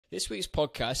This week's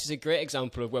podcast is a great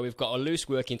example of where we've got a loose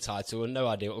working title and no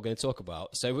idea what we're going to talk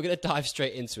about. So we're going to dive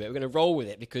straight into it. We're going to roll with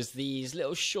it because these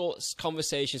little short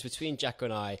conversations between Jacko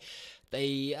and I,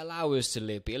 they allow us to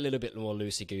be a little bit more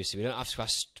loosey-goosey. We don't have to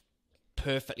ask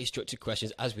perfectly structured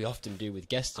questions as we often do with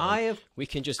guests. We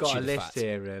can just got a the list fat.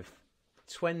 here of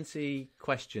 20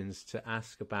 questions to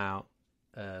ask about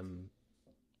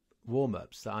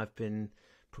warm-ups that I've been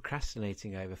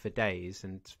procrastinating over for days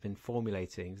and been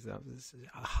formulating. So I was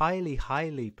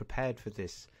highly prepared for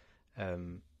this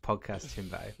podcast,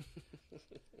 Timbo.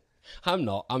 I'm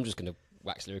not. I'm just going to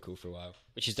wax lyrical for a while,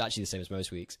 which is actually the same as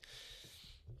most weeks.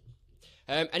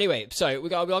 Anyway, so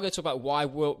we are going to talk about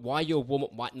why your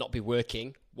warm-up might not be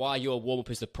working, why your warm-up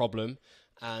is the problem,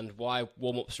 and why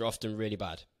warm-ups are often really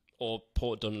bad or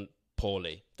done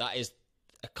poorly. That is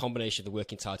a combination of the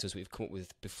working titles we've come up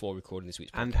with before recording this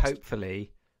week's podcast. And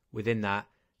hopefully, within that,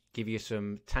 give you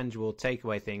some tangible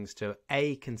takeaway things to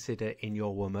A, consider in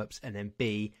your warm-ups, and then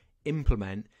B,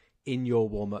 implement in your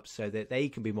warm-ups so that they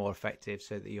can be more effective,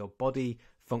 so that your body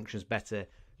functions better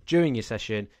during your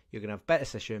session. You're going to have better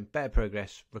session, better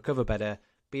progress, recover better,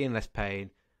 be in less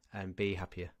pain, and be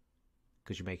happier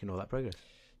because you're making all that progress.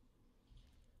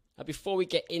 Now, before we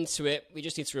get into it, we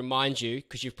just need to remind you,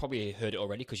 because you've probably heard it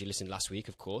already because you listened last week,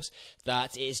 of course,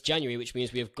 that it is January, which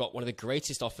means we have got one of the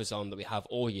greatest offers on that we have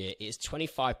all year. It is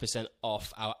 25%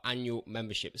 off our annual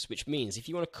memberships, which means if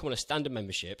you want to come on a standard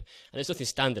membership, and there's nothing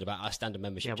standard about our standard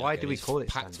membership. Yeah, why Jacko, do we call it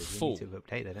packed standard? full. We need to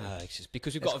update it. It's just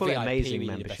because we've Let's got a VIP, amazing we need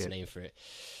a membership. better name for it.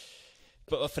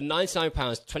 But for £99,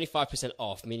 25%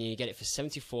 off, meaning you get it for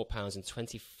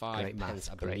 £74.25,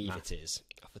 I believe it is,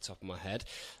 off the top of my head.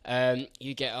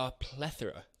 You get a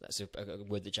plethora, that's a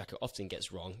word that Jacko often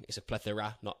gets wrong, it's a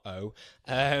plethora, not O,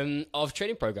 of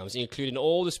training programs, including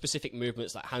all the specific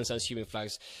movements like handstands, human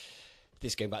flags.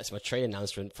 This going back to my training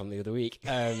announcement from the other week.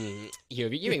 Your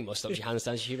reviewing muscle-ups, your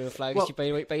handstands, your human flags, your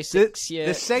bodyweight basics. The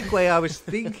segue I was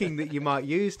thinking that you might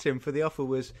use, Tim, for the offer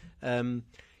was,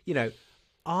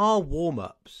 our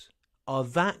warm-ups are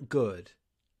that good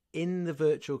in the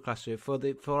virtual classroom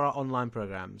for our online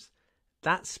programs,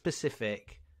 that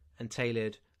specific and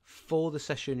tailored for the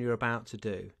session you're about to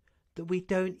do, that we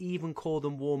don't even call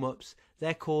them warm-ups.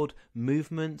 They're called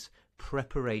movement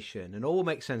preparation, and all will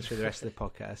make sense for the rest of the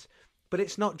podcast. But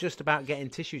it's not just about getting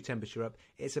tissue temperature up.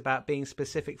 It's about being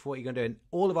specific for what you're going to do. And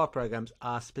all of our programs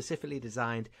are specifically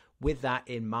designed with that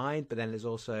in mind. But then there's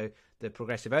also the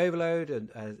progressive overload and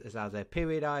as they're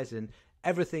periodized and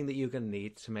everything that you're going to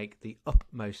need to make the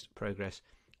utmost progress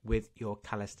with your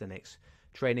calisthenics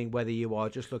training, whether you are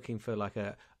just looking for like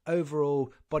a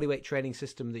overall bodyweight training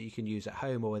system that you can use at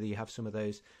home, or whether you have some of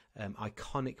those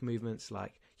iconic movements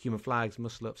like human flags,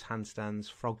 muscle-ups,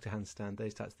 handstands, frog to handstand,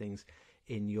 those types of things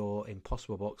in your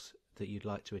impossible box that you'd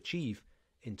like to achieve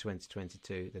in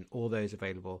 2022, then all those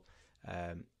available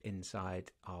inside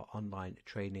our online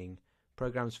training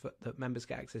programs that members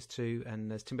get access to.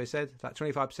 And as Timbo said, that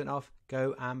 25% off,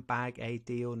 go and bag a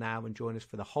deal now and join us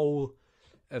for the whole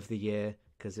of the year,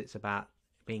 because it's about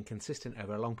being consistent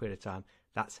over a long period of time.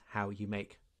 That's how you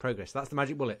make progress. That's the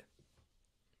magic bullet.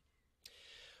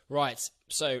 Right,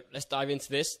 so let's dive into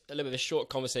this. A little bit of a short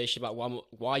conversation about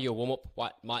why your warm-up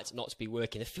might not be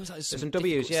working. It feels like there's some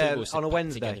W's, yeah, on a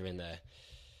Wednesday together in there.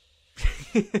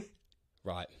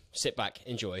 Right, sit back,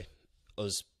 enjoy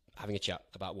us having a chat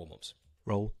about warm-ups.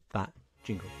 Roll that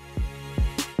jingle.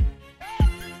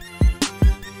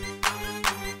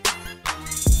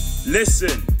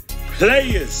 Listen,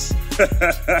 players.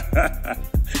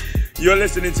 You're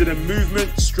listening to the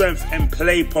Movement, Strength and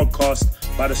Play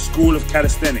podcast by the School of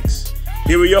Calisthenics.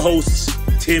 Here are your hosts,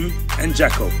 Tim and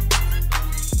Jacko.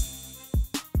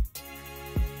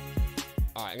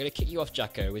 All right, I'm going to kick you off,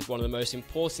 Jacko, with one of the most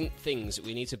important things that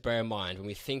we need to bear in mind when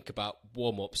we think about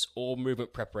warm-ups or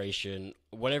movement preparation,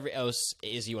 whatever else it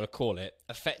is you want to call it.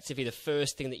 Effectively, the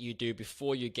first thing that you do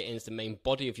before you get into the main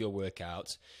body of your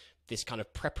workout, this kind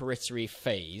of preparatory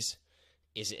phase,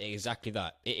 is exactly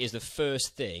that. It is the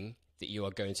first thing that you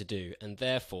are going to do, and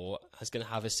therefore is going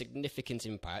to have a significant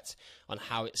impact on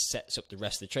how it sets up the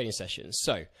rest of the training session.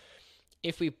 So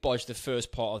if we bodge the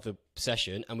first part of the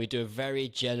session and we do a very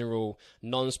general,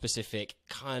 non-specific,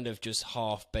 kind of just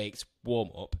half-baked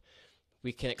warm-up,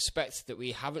 we can expect that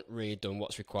we haven't really done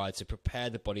what's required to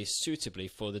prepare the body suitably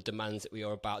for the demands that we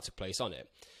are about to place on it.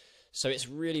 So it's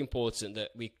really important that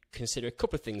we consider a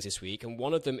couple of things this week, and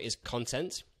one of them is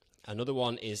content. Another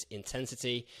one is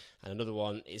intensity, and another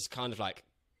one is kind of like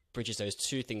bridges those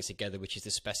two things together, which is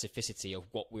the specificity of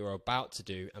what we are about to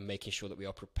do and making sure that we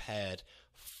are prepared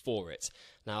for it.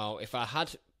 Now, if I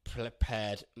had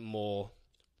prepared more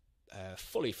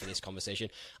fully for this conversation,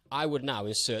 I would now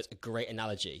insert a great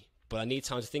analogy, but I need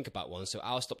time to think about one. So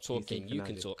I'll stop talking. You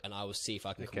can talk, and I will see if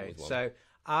I can come up with one. So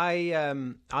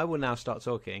I will now start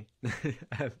talking.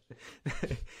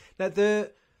 Now,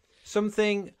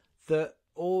 something that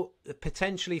all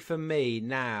potentially for me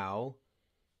now,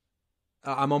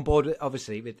 I'm on board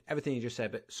obviously with everything you just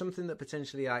said, but something that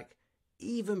potentially like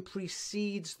even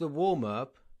precedes the warm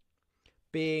up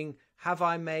being, have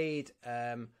I made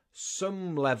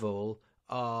some level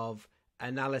of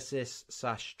analysis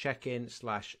 / check-in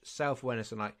 /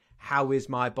 self-awareness, and like, how is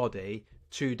my body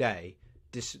today?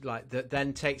 That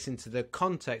then takes into the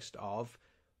context of,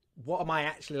 what am I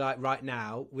actually like right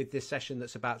now with this session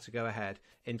that's about to go ahead,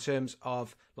 in terms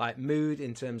of like mood,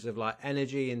 in terms of like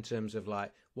energy, in terms of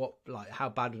like what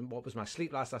was my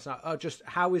sleep last night, or just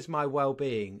how is my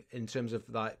well-being in terms of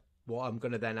like what I'm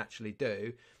going to then actually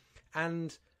do,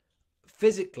 and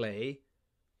physically,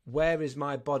 where is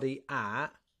my body at?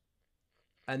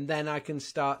 And then I can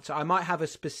start. So I might have a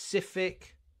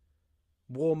specific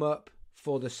warm-up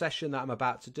for the session that I'm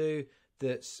about to do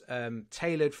that's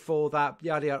tailored for that,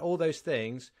 yada yada, all those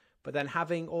things. But then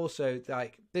having also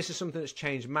like, this is something that's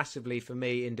changed massively for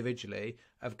me individually,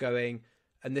 of going,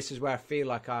 and this is where I feel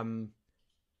like I'm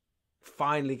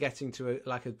finally getting to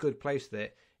a good place with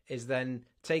it, is then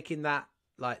taking that,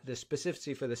 like the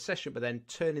specificity for the session, but then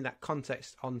turning that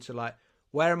context onto like,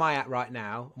 where am I at right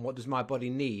now, and what does my body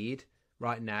need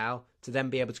right now to then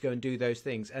be able to go and do those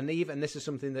things. And even this is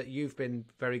something that you've been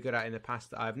very good at in the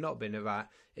past that I've not been at,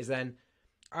 is then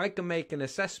I can make an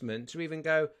assessment to even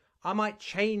go, I might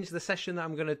change the session that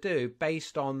I'm going to do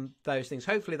based on those things.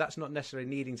 Hopefully that's not necessarily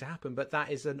needing to happen, but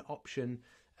that is an option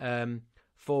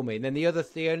for me. And then the other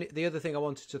thing I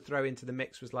wanted to throw into the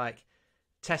mix was like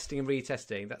testing and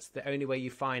retesting. That's the only way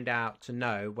you find out to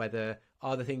know whether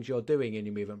are the things you're doing in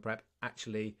your movement prep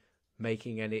actually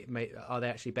are they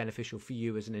actually beneficial for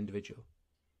you as an individual?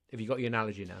 Have you got your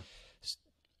analogy now?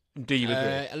 Do you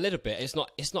agree? A little bit.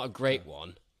 It's not a great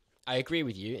one. I agree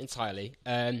with you entirely.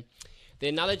 The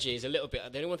analogy is a little bit.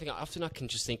 The only one thing often I can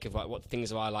just think of, like, what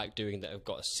things I like doing that have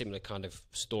got a similar kind of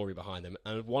story behind them,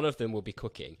 and one of them will be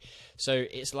cooking. So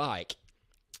it's like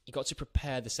you got to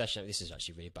prepare the session. This is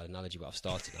actually a really bad analogy, but I've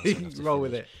started. So roll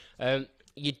with it.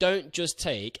 You don't just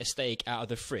take a steak out of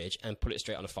the fridge and put it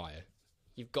straight on a fire.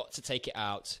 You've got to take it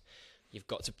out. You've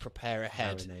got to prepare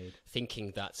ahead, Marinade.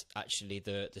 thinking that actually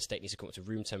the steak needs to come up to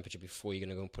room temperature before you're going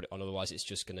to go and put it on. Otherwise, it's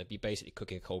just going to be basically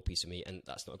cooking a cold piece of meat, and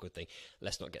that's not a good thing.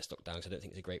 Let's not get stuck down, because I don't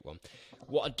think it's a great one.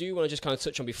 What I do want to just kind of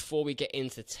touch on before we get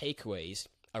into takeaways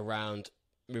around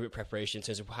movement preparation in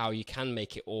terms of how you can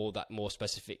make it all that more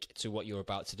specific to what you're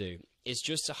about to do is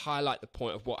just to highlight the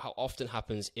point of how often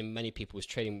happens in many people's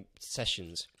training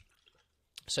sessions.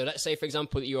 So let's say, for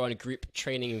example, that you're in a group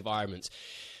training environment.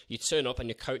 You turn up and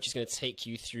your coach is going to take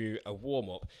you through a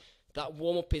warm-up. That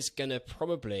warm-up is going to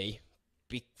probably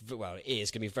be, well, it is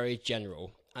going to be very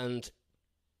general, and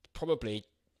probably,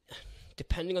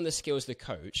 depending on the skills of the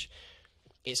coach,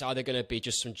 it's either going to be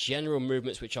just some general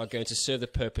movements which are going to serve the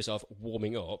purpose of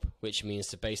warming up, which means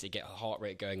to basically get a heart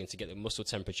rate going and to get the muscle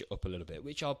temperature up a little bit,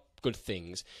 which are good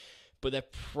things. But they're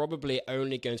probably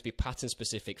only going to be pattern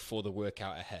specific for the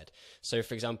workout ahead. So,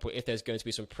 for example, if there's going to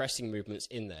be some pressing movements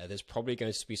in there, there's probably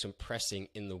going to be some pressing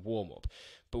in the warm-up.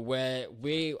 But where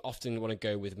we often want to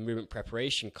go with movement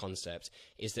preparation concept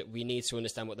is that we need to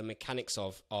understand what the mechanics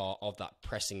are of that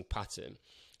pressing pattern.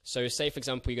 So say, for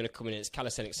example, you're going to come in, it's a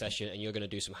calisthenics session, and you're going to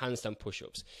do some handstand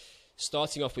push-ups.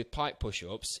 Starting off with pike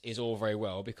push-ups is all very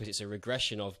well because it's a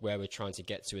regression of where we're trying to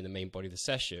get to in the main body of the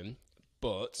session.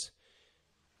 But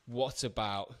what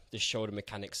about the shoulder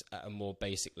mechanics at a more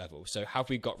basic level? So have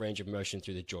we got range of motion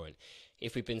through the joint?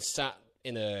 If we've been sat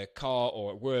in a car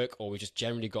or at work, or we just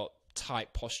generally got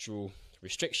tight postural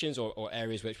restrictions or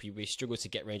areas which we struggle to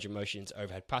get range of motion into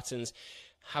overhead patterns,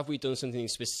 have we done something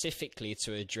specifically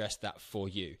to address that for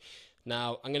you?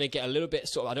 Now, I'm going to get a little bit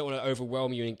I don't want to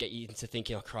overwhelm you and get you into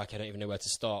thinking, oh, crikey, I don't even know where to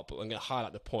start, but I'm going to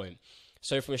highlight the point.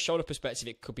 So from a shoulder perspective,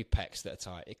 it could be pecs that are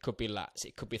tight. It could be lats.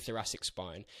 It could be thoracic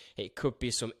spine. It could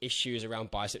be some issues around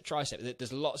bicep, tricep.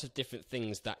 There's lots of different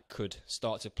things that could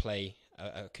start to play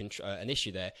an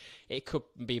issue there. It could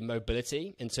be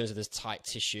mobility in terms of this tight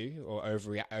tissue or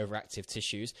overactive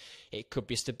tissues. It could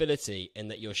be stability in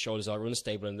that your shoulders are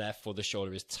unstable and therefore the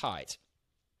shoulder is tight.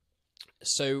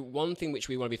 So one thing which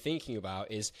we want to be thinking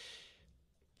about is,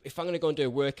 if I'm going to go and do a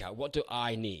workout, what do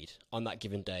I need on that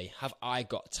given day? Have I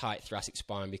got tight thoracic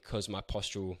spine because my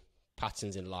postural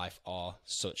patterns in life are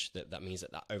such that means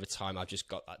that over time I've just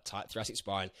got that tight thoracic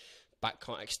spine, back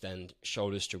can't extend,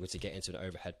 shoulders struggle to get into an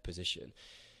overhead position?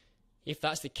 If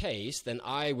that's the case, then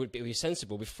I would be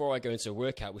sensible before I go into a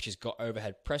workout which has got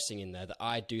overhead pressing in there that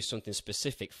I do something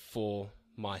specific for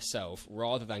myself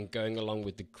rather than going along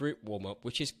with the group warm-up,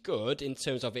 which is good in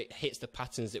terms of it hits the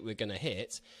patterns that we're going to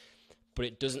hit, but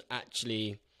it doesn't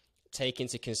actually take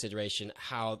into consideration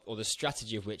how, or the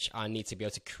strategy of which I need to be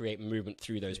able to create movement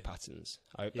through those patterns.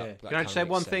 I hope that Can I just say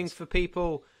one thing for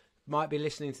people might be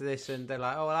listening to this and they're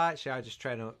like, oh, well, actually, I just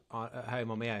train at home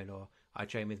on my own, or I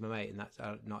train with my mate, and that's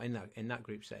not in that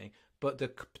group setting. But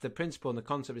the principle and the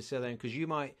concept is still there, because you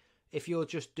might, if you're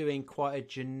just doing quite a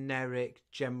generic,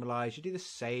 generalized, you do the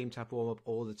same type of warm up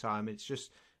all the time. It's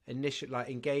just initial, like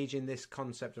engaging this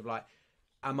concept of like,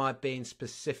 am I being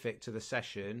specific to the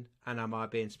session, and am I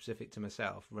being specific to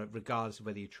myself, regardless of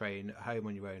whether you train at home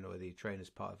on your own or whether you train as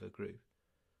part of a group.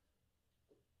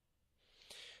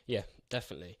 Yeah,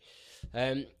 definitely.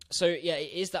 So yeah,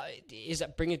 it is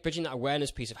that bridging that awareness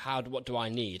piece of what do I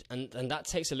need, and that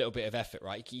takes a little bit of effort,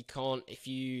 right? You can't, if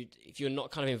you're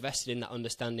not kind of invested in that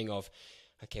understanding of,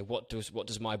 okay,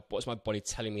 what's my body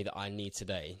telling me that I need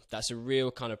today? That's a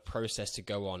real kind of process to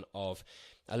go on of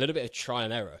a little bit of trial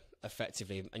and error,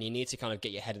 effectively, and you need to kind of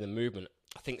get your head in the movement.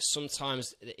 I think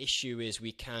sometimes the issue is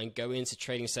we can go into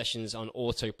training sessions on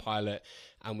autopilot,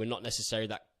 and we're not necessarily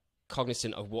that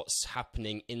cognizant of what's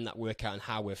happening in that workout and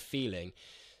how we're feeling.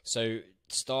 So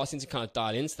starting to kind of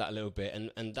dial into that a little bit,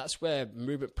 and that's where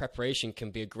movement preparation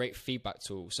can be a great feedback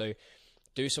tool. So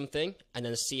do something and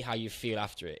then see how you feel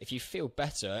after it. If you feel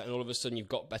better and all of a sudden you've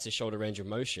got better shoulder range of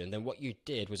motion, then what you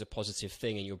did was a positive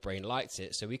thing and your brain liked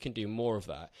it, so we can do more of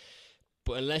that.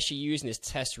 But unless you're using this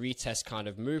test retest kind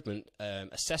of movement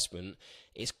assessment,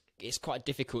 it's quite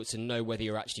difficult to know whether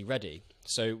you're actually ready.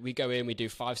 So we go in, we do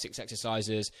 5-6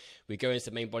 exercises, we go into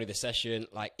the main body of the session,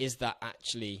 like,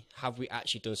 have we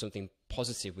actually done something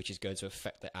positive which is going to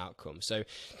affect the outcome? So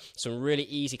some really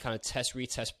easy kind of test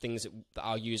retest things that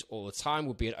I'll use all the time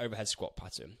would be an overhead squat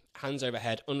pattern. Hands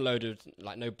overhead, unloaded,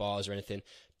 like no bars or anything,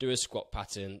 do a squat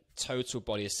pattern, total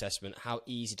body assessment, how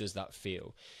easy does that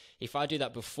feel? If I do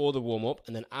that before the warm-up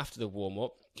and then after the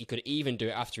warm-up, you could even do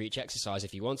it after each exercise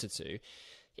if you wanted to.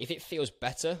 If it feels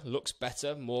better, looks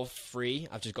better, more free,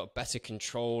 I've just got better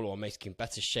control or making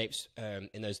better shapes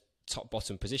in those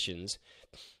top-bottom positions,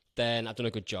 then I've done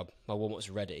a good job. My warm-up's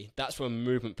ready. That's from a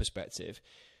movement perspective.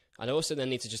 And I also then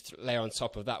need to just layer on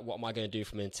top of that, what am I going to do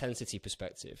from an intensity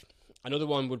perspective? Another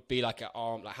one would be like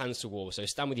hands to wall. So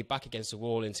stand with your back against the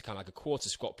wall into kind of like a quarter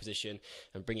squat position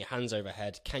and bring your hands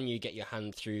overhead. Can you get your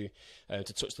hand through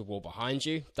to touch the wall behind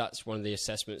you? That's one of the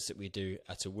assessments that we do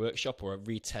at a workshop or a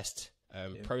retest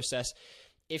process.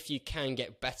 If you can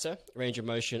get better range of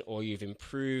motion, or you've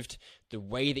improved the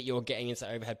way that you're getting into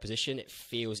that overhead position, it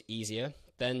feels easier,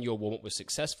 then your warm-up was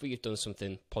successful. You've done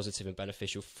something positive and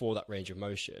beneficial for that range of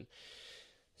motion.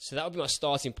 So that would be my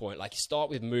starting point. Like, start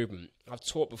with movement. I've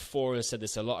talked before and said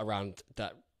this a lot around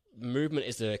that movement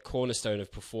is the cornerstone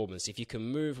of performance. If you can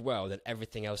move well, then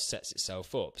everything else sets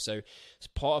itself up. So as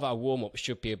part of our warm-up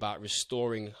should be about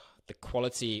restoring the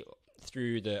quality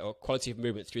quality of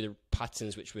movement through the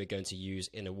patterns which we're going to use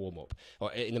in a warm-up,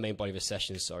 or in the main body of a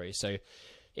session, sorry. So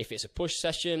if it's a push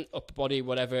session, upper body,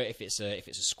 whatever, if it's a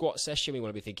squat session, we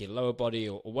want to be thinking lower body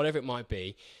or whatever it might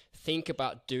be. Think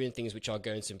about doing things which are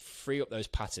going to free up those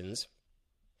patterns,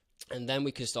 and then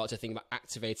we can start to think about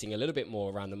activating a little bit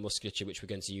more around the musculature which we're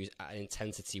going to use at an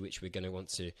intensity which we're going to want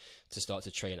to start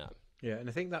to train at. Yeah, and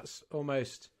I think that's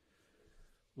almost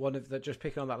one of the, just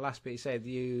picking on that last bit you said,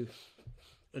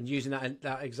 and using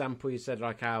that example you said,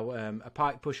 like how a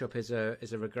pike push-up is a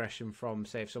regression from,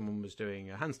 say, if someone was doing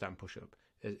a handstand push-up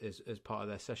as part of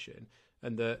their session,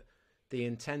 and the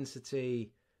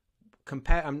intensity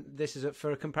this is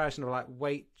for a comparison of like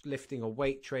weight lifting or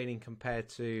weight training compared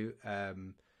to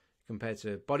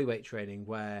body weight training,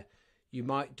 where you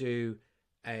might do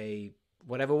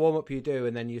whatever warm-up you do,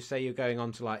 and then you say you're going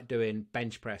on to like doing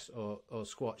bench press or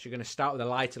squats. You're going to start with a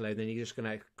lighter load, then you're just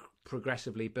going to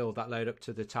progressively build that load up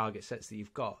to the target sets that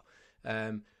you've got.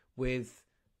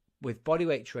 With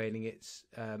bodyweight training, it's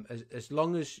as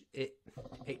long as it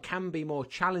can be more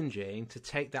challenging to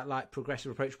take that like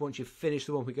progressive approach once you've finished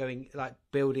the one we're going, like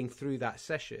building through that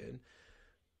session,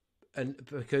 and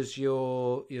because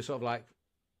you're sort of like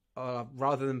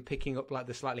rather than picking up like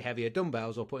the slightly heavier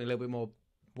dumbbells or putting a little bit more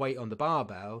weight on the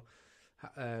barbell,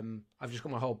 I've just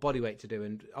got my whole body weight to do.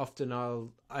 And often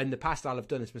in the past I'll have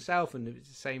done this myself, and it's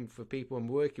the same for people I'm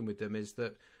working with them, is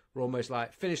that we're almost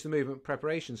like finish the movement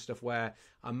preparation stuff where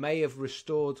I may have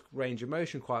restored range of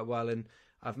motion quite well, and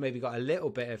I've maybe got a little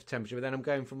bit of temperature, but then I'm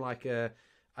going from like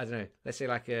let's say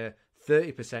like a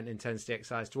 30% intensity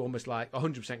exercise to almost like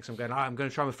 100%, because I'm going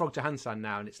to try my frog to handstand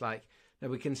now, and it's like, Now,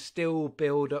 we can still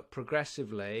build up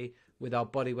progressively with our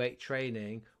body weight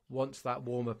training once that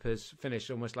warm up has finished,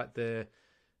 almost like the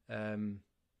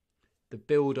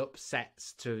build up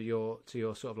sets to your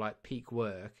sort of like peak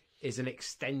work is an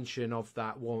extension of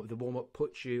that warm. The warm up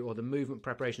puts you, or the movement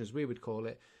preparation as we would call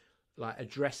it, like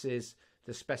addresses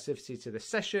the specificity to the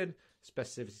session,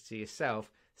 specificity to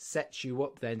yourself, sets you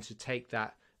up then to take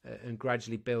that and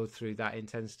gradually build through that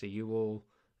intensity. You will,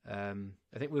 I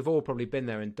think we've all probably been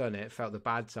there and done it, felt the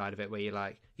bad side of it, where you're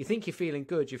like, you think you're feeling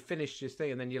good, you've finished your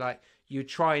thing, and then you're like, you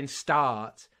try and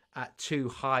start at too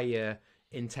higher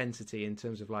intensity in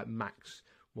terms of like max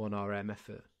 1RM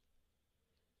effort.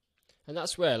 And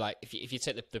that's where, like, if you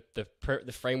take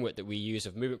the framework that we use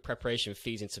of movement preparation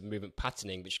feeds into movement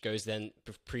patterning, which goes then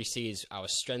precedes our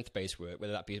strength-based work,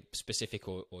 whether that be specific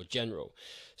or general.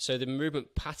 So the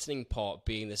movement patterning part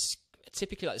being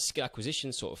typically like the skill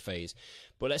acquisition sort of phase.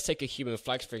 But let's take a human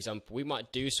flag, for example. We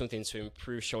might do something to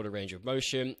improve shoulder range of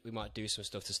motion. We might do some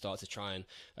stuff to start to try and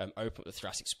open up the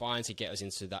thoracic spine to get us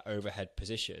into that overhead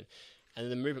position. And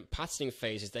the movement patterning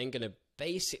phase is then going to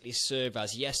basically serve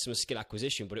as, yes, some skill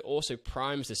acquisition, but it also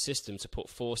primes the system to put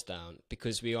force down,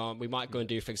 because we might go and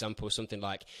do, for example, something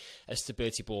like a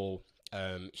stability ball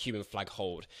human flag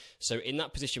hold. So in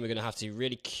that position, we're going to have to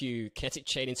really cue kinetic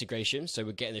chain integration. So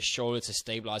we're getting the shoulder to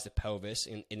stabilize the pelvis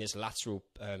in this lateral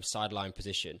sideline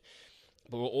position.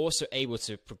 But we're also able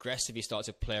to progressively start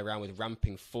to play around with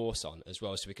ramping force on as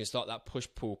well. So we can start that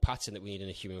push-pull pattern that we need in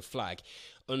a human flag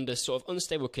under sort of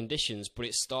unstable conditions, but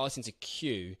it's starting to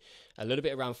cue a little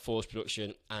bit around force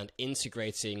production and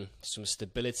integrating some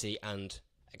stability and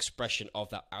expression of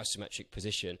that isometric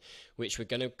position, which we're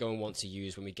going to go and want to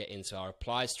use when we get into our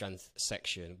applied strength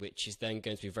section, which is then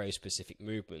going to be very specific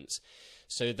movements.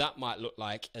 So that might look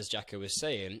like, as Jacko was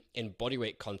saying, in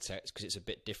bodyweight context, because it's a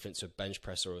bit different to a bench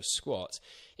press or a squat,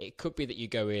 it could be that you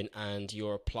go in and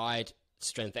your applied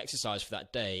strength exercise for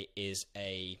that day is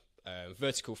a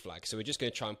vertical flag. So we're just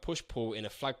going to try and push pull in a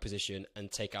flag position and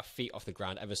take our feet off the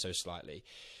ground ever so slightly.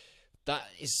 That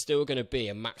is still going to be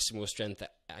a maximal strength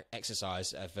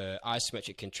exercise of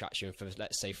isometric contraction for,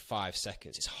 let's say, 5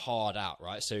 seconds. It's hard out,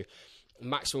 right? So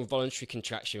maximum voluntary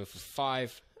contraction for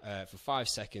 5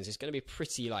 seconds is going to be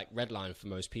pretty like red line for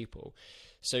most people.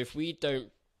 So if we don't,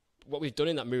 what we've done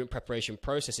in that movement preparation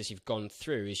process is you've gone,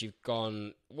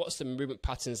 what's the movement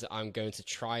patterns that I'm going to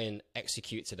try and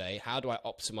execute today? How do I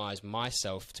optimize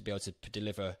myself to be able to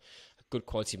deliver a good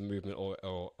quality movement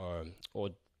or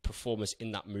performance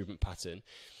in that movement pattern?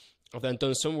 I've then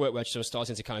done some work where I'm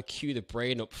starting to kind of cue the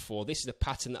brain up for, this is the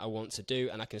pattern that I want to do,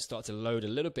 and I can start to load a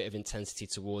little bit of intensity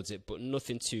towards it, but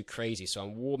nothing too crazy. So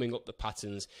I'm warming up the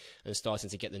patterns and starting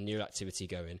to get the neural activity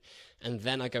going. And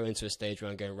then I go into a stage where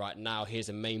I'm going, right, now here's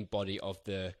the main body of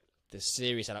the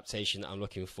serious adaptation that I'm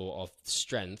looking for of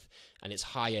strength, and it's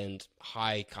high end,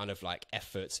 high kind of like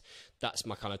effort. That's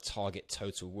my kind of target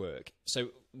total work. So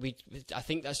I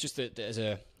think that's just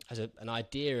an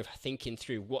idea of thinking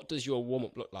through, what does your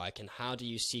warm-up look like and how do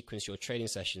you sequence your training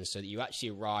sessions so that you actually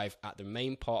arrive at the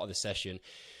main part of the session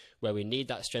where we need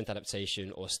that strength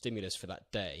adaptation or stimulus for that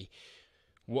day.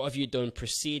 What have you done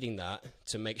preceding that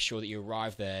to make sure that you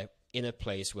arrive there in a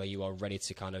place where you are ready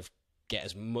to kind of get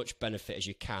as much benefit as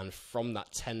you can from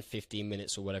that 10-15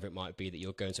 minutes or whatever it might be that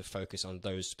you're going to focus on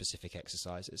those specific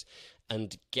exercises,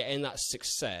 and getting that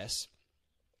success.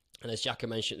 And as Jacko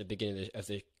mentioned at the beginning of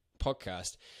the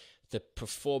podcast, the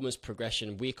performance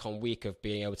progression week on week of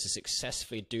being able to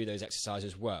successfully do those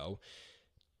exercises well.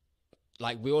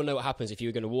 Like, we all know what happens if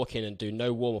you're going to walk in and do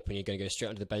no warm-up and you're going to go straight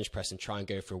onto the bench press and try and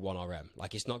go for a 1RM.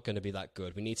 Like, it's not going to be that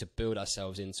good. We need to build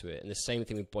ourselves into it. And the same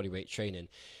thing with bodyweight training.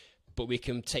 But we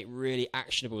can take really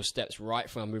actionable steps right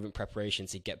from our movement preparation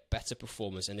to get better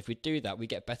performance. And if we do that, we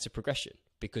get better progression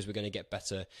because we're going to get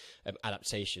better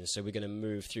adaptation. So we're going to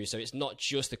move through. So it's not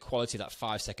just the quality of that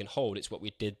 5 second hold. It's what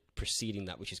we did preceding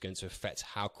that, which is going to affect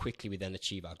how quickly we then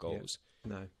achieve our goals.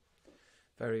 Yeah. No,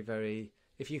 very, very.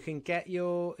 If you can get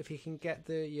your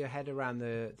head around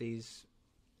these,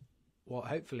 what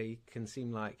hopefully can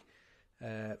seem like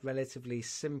relatively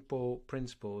simple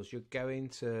principles, you're going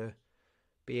to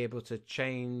be able to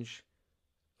change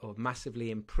or massively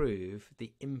improve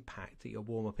the impact that your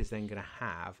warm-up is then going to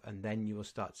have, and then you will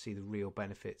start to see the real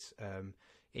benefits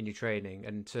in your training.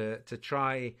 And to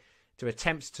try to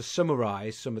attempt to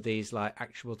summarize some of these like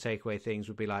actual takeaway things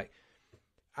would be like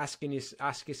ask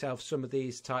yourself some of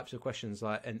these types of questions,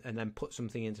 like and then put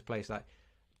something into place, like,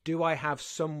 do I have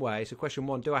some way, so question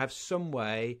one, do I have some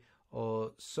way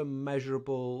or some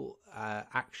measurable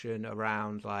action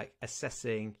around like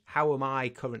assessing how am I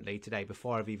currently today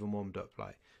before I've even warmed up,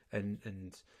 like, and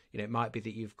you know, it might be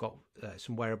that you've got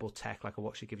some wearable tech, like a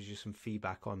watch that gives you some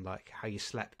feedback on like how you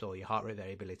slept or your heart rate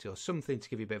variability or something to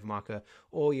give you a bit of a marker,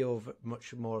 or you're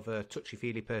much more of a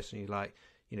touchy-feely person. You like,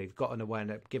 you know, you've got an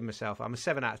awareness, give myself, I'm a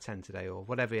 7 out of 10 today, or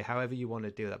whatever, however you want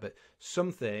to do that, but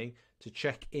something to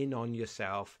check in on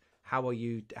yourself. How are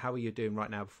you doing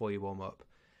right now before you warm up?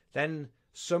 Then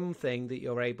something that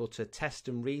you're able to test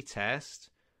and retest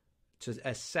to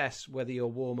assess whether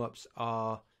your warm-ups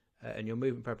are and your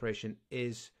movement preparation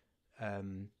is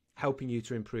helping you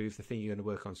to improve the thing you're going to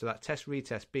work on. So that test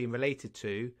retest being related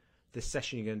to the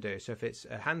session you're going to do. So if it's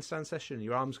a handstand session,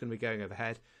 your arm's going to be going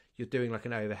overhead, you're doing like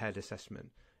an overhead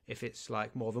assessment. If it's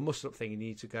like more of a muscle up thing, you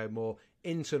need to go more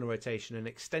internal rotation and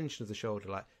extension of the shoulder,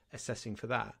 like assessing for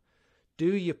that.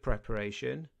 Do your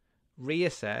preparation,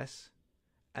 reassess,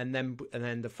 and then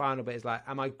the final bit is like,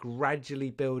 am I gradually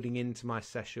building into my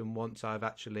session once I've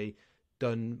actually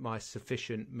done my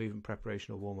sufficient movement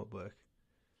preparation or warm-up work?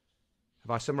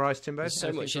 Have I summarised, Timbo? There's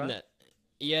so much in that.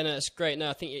 Yeah, no, it's great. No,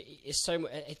 I think it's so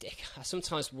much.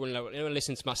 Sometimes when I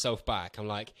listen to myself back, I'm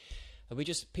like, are we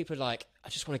just, people are like, I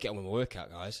just want to get on with my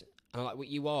workout, guys. And I'm like, well,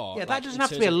 you are. Yeah, like, that doesn't have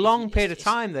to be a long period of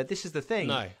time, though. This is the thing.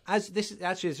 No.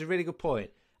 It's a really good point.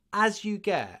 As you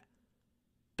get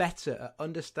better at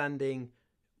understanding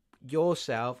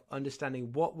yourself,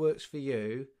 understanding what works for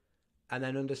you, and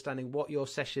then understanding what your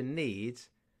session needs,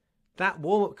 that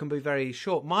warm-up can be very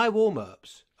short. My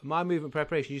warm-ups, my movement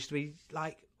preparation used to be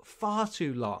like far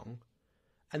too long,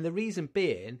 and the reason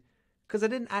being because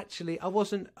I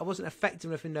wasn't effective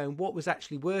enough in knowing what was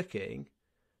actually working.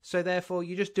 So therefore,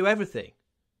 you just do everything,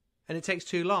 and it takes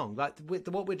too long. Like with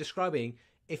what we're describing,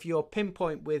 if you're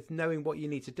pinpoint with knowing what you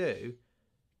need to do,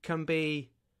 can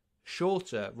be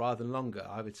shorter rather than longer,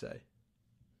 I would say.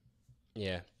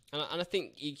 Yeah. And I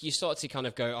think you start to kind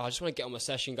of go, I just want to get on my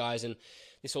session, guys, and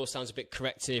this all sounds a bit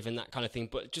corrective and that kind of thing,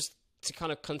 but just to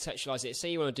kind of contextualize it,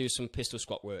 say you want to do some pistol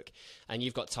squat work and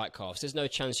you've got tight calves, there's no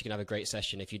chance you can have a great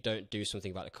session if you don't do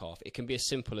something about the calf. It can be as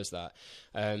simple as that.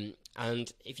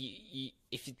 And if you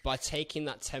by taking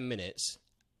that 10 minutes,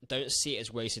 don't see it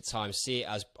as wasted time, see it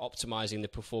as optimizing the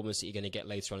performance that you're going to get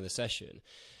later on in the session.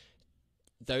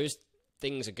 Those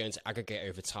things are going to aggregate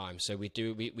over time. So we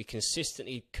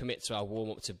consistently commit to our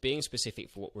warm-up to being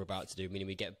specific for what we're about to do, meaning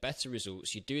we get better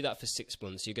results. You do that for 6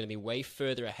 months, you're going to be way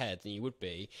further ahead than you would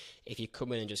be if you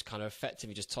come in and just kind of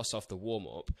effectively just toss off the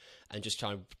warm-up and just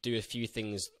try and do a few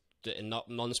things that are not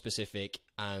non-specific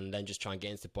and then just try and get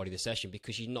into the body of the session,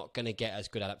 because you're not going to get as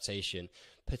good adaptation,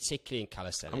 particularly in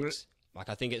calisthenics. Like,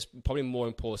 I think it's probably more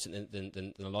important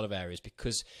than a lot of areas,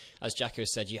 because, as Jacko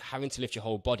said, you're having to lift your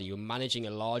whole body. You're managing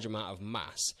a large amount of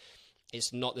mass.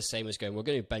 It's not the same as going, we're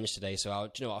going to do bench today, so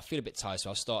I feel a bit tired, so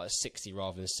I'll start at 60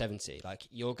 rather than 70. Like,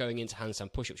 you're going into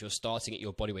handstand push-ups, you're starting at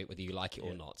your body weight, whether you like it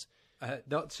or not.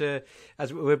 Not to,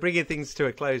 as we're bringing things to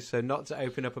a close, so not to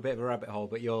open up a bit of a rabbit hole,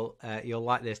 but you'll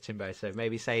like this, Timbo. So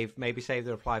maybe save the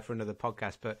reply for another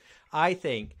podcast. But I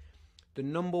think the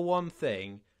number one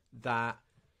thing that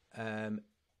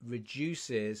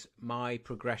reduces my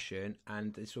progression,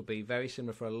 and this will be very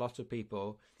similar for a lot of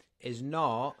people, is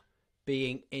not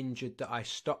being injured that I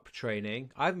stop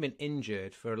training. I haven't been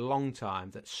injured for a long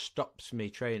time that stops me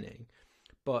training,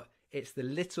 but it's the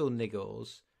little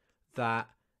niggles that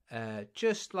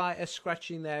just like a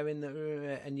scratching there in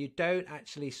the and you don't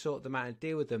actually sort them out and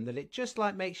deal with them, that it just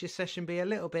like makes your session be a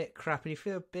little bit crap, and you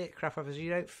feel a bit crap after you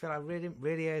don't feel like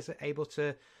really is able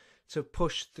to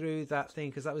push through that thing,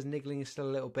 because that was niggling still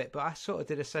a little bit. But I sort of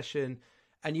did a session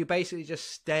and you basically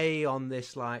just stay on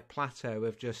this like plateau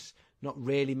of just not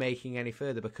really making any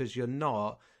further because you're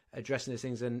not addressing these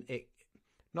things. And it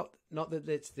not that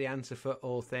it's the answer for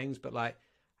all things, but like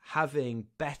having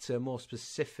better, more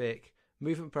specific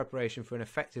movement preparation for an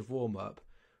effective warm-up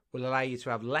will allow you to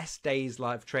have less days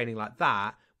of training like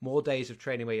that, more days of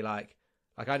training where you're like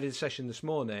I did a session this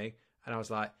morning and I was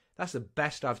like, that's the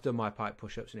best I've done my pike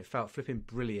push-ups, and it felt flipping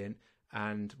brilliant.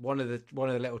 And one of the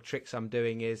little tricks I'm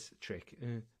doing is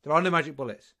there are no magic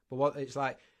bullets, but what it's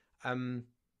like, I'm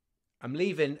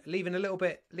leaving a little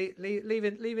bit,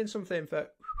 leaving something for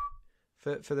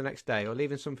the next day, or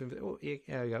leaving something for,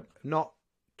 there we go, not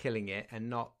killing it,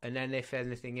 and then if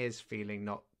anything is feeling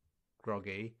not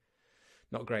great,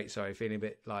 feeling a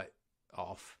bit like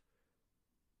off,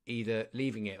 either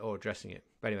leaving it or addressing it.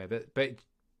 But anyway, but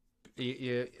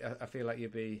I feel like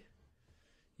you'd be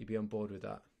on board with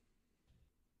that.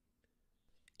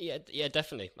 Yeah,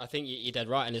 definitely. I think you're dead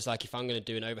right. And it's like, if I'm going to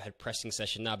do an overhead pressing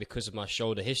session now because of my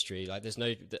shoulder history, like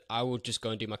I will just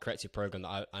go and do my corrective program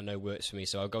that I know works for me.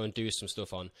 So I'll go and do some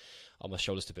stuff on my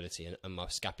shoulder stability and my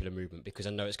scapular movement, because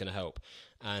I know it's going to help.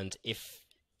 And if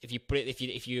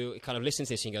you kind of listen to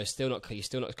this and you go, you're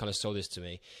still not kind of sold this to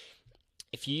me.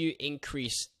 If you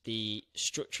increase the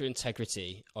structure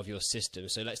integrity of your system,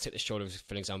 so let's take the shoulder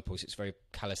for an example, because it's very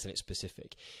calisthenics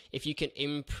specific. If you can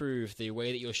improve the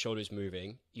way that your shoulder is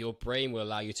moving, your brain will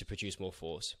allow you to produce more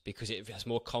force, because it has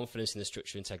more confidence in the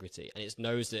structure integrity, and it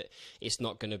knows that it's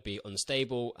not going to be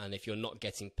unstable. And if you're not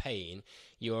getting pain,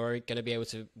 you're going to be able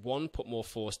to, one, put more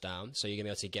force down, so you're going to be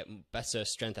able to get better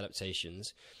strength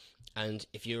adaptations. And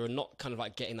if you're not kind of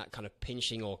like getting that kind of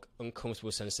pinching or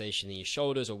uncomfortable sensation in your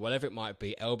shoulders or whatever it might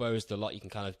be, elbows, the lot, you can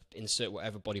kind of insert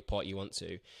whatever body part you want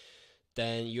to,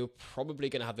 then you're probably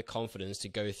going to have the confidence to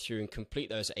go through and complete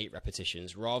those 8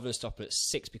 repetitions rather than stopping at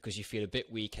 6 because you feel a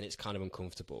bit weak and it's kind of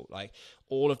uncomfortable. Like,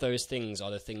 all of those things are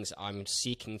the things that I'm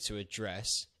seeking to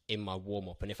address in my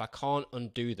warm-up. And if I can't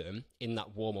undo them in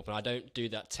that warm-up, and I don't do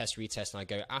that test retest, and I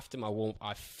go, after my warm-up,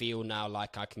 I feel now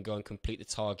like I can go and complete the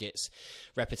targets,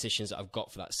 repetitions that I've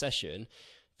got for that session,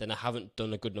 then I haven't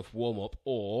done a good enough warm-up.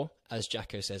 Or, as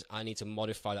Jacko says, I need to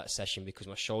modify that session because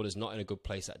my shoulder's not in a good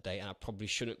place that day, and I probably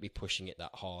shouldn't be pushing it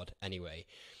that hard anyway.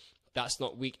 That's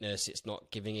not weakness, it's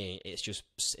not giving in, it's just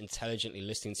intelligently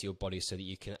listening to your body so that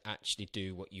you can actually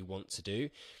do what you want to do.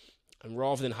 And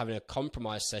rather than having a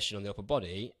compromise session on the upper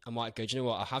body, I might go, do you know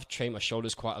what? I have trained my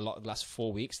shoulders quite a lot the last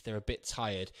 4 weeks. They're a bit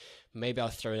tired. Maybe I'll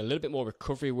throw in a little bit more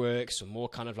recovery work, some more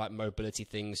kind of like mobility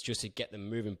things just to get them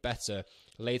moving better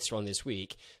later on this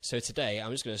week. So today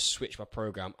I'm just going to switch my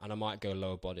program, and I might go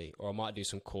lower body, or I might do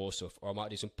some core stuff, or I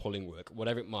might do some pulling work,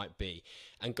 whatever it might be,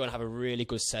 and go and have a really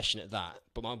good session at that.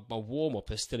 But my warm-up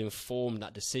has still informed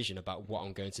that decision about what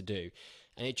I'm going to do.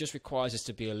 And it just requires us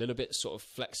to be a little bit sort of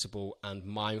flexible and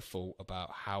mindful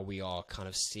about how we are kind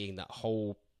of seeing that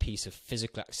whole piece of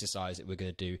physical exercise that we're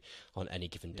going to do on any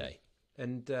given day.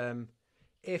 And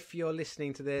if you're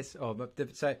listening to this, so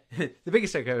the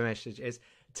biggest take-home message is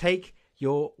take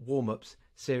your warm-ups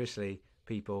seriously,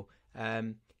 people.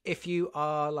 If you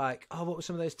are like, what were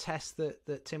some of those tests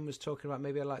that Tim was talking about?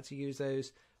 Maybe I'd like to use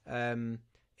those.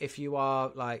 If you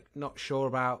are like not sure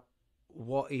about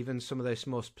what even some of those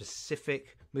more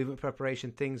specific movement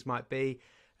preparation things might be,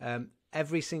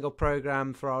 every single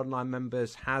program for our online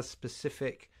members has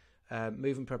specific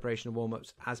movement preparation and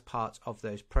warm-ups as part of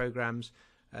those programs.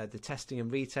 The testing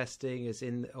and retesting is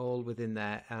all within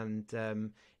there.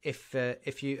 And if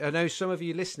you, I know some of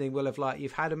you listening will have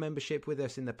you've had a membership with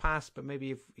us in the past, but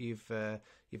maybe you've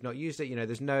not used it.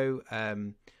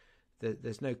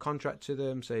 There's no contract to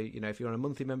them, so if you're on a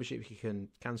monthly membership, you can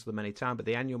cancel them anytime. But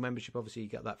the annual membership, obviously, you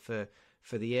get that for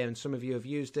the year. And some of you have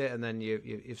used it, and then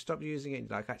you've stopped using it. And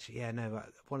like, actually,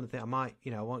 one of the things I might,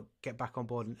 I want to get back on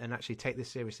board and actually take this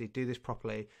seriously, do this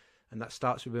properly, and that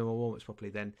starts with doing my warm-ups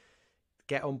properly. Then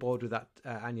get on board with that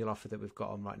annual offer that we've got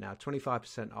on right now,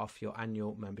 25% off your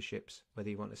annual memberships, whether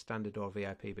you want a standard or a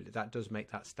VIP. But that does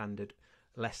make that standard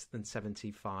less than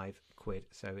 75 quid,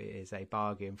 so it is a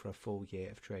bargain for a full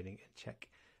year of training. And check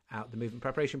out the movement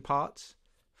preparation parts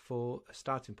for a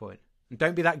starting point. And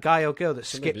don't be that guy or girl that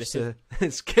skips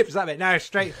that bit. No,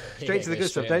 straight to the good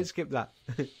stuff. Don't skip that.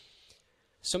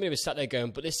 Somebody was sat there going,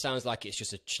 but this sounds like it's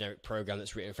just a generic program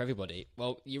that's written for everybody.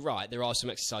 Well, you're right. There are some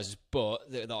exercises, but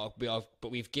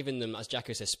we've given them, as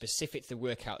Jacko says, specific to the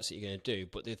workouts that you're going to do.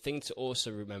 But the thing to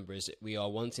also remember is that we are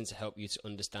wanting to help you to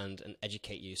understand and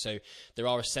educate you. So there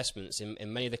are assessments in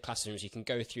many of the classrooms. You can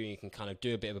go through and you can kind of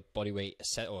do a bit of a body weight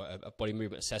or a body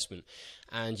movement assessment.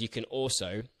 And you can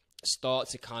also start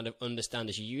to kind of understand,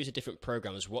 as you use the different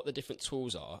programs, what the different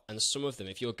tools are. And some of them,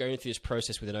 if you're going through this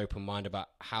process with an open mind about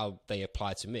how they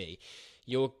apply to me,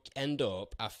 you'll end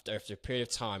up after a period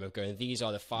of time of going, these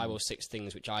are the 5 or 6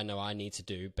 things which I know I need to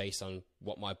do based on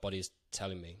what my body's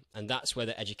telling me. And that's where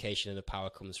the education and the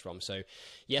power comes from. So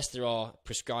yes, there are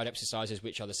prescribed exercises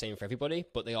which are the same for everybody,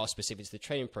 but they are specific to the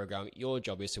training program. Your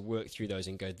job is to work through those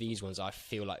and go, these ones I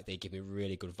feel like they give me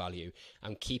really good value.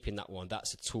 I'm keeping that one.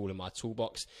 That's a tool in my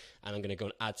toolbox, and I'm going to go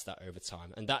and add to that over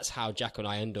time. And that's how Jack and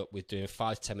I end up with doing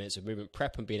 5 to 10 minutes of movement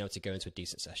prep and being able to go into a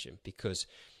decent session, because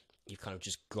you've kind of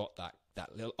just got that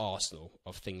little arsenal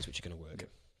of things which are going to work.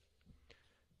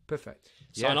 Perfect.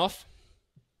 Sign off.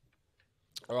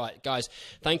 All right, guys,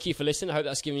 thank you for listening. I hope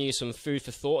that's given you some food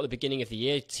for thought at the beginning of the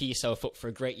year. Tee yourself up for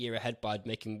a great year ahead by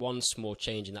making one small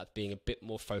change, and that being a bit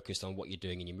more focused on what you're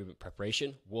doing in your movement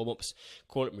preparation, warm-ups.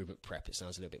 Call it movement prep. It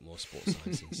sounds a little bit more sports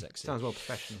science and sexy. Sounds more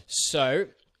professional. So,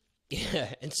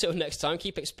 until next time,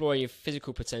 keep exploring your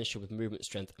physical potential with movement,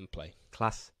 strength, and play.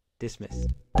 Class Dismissed.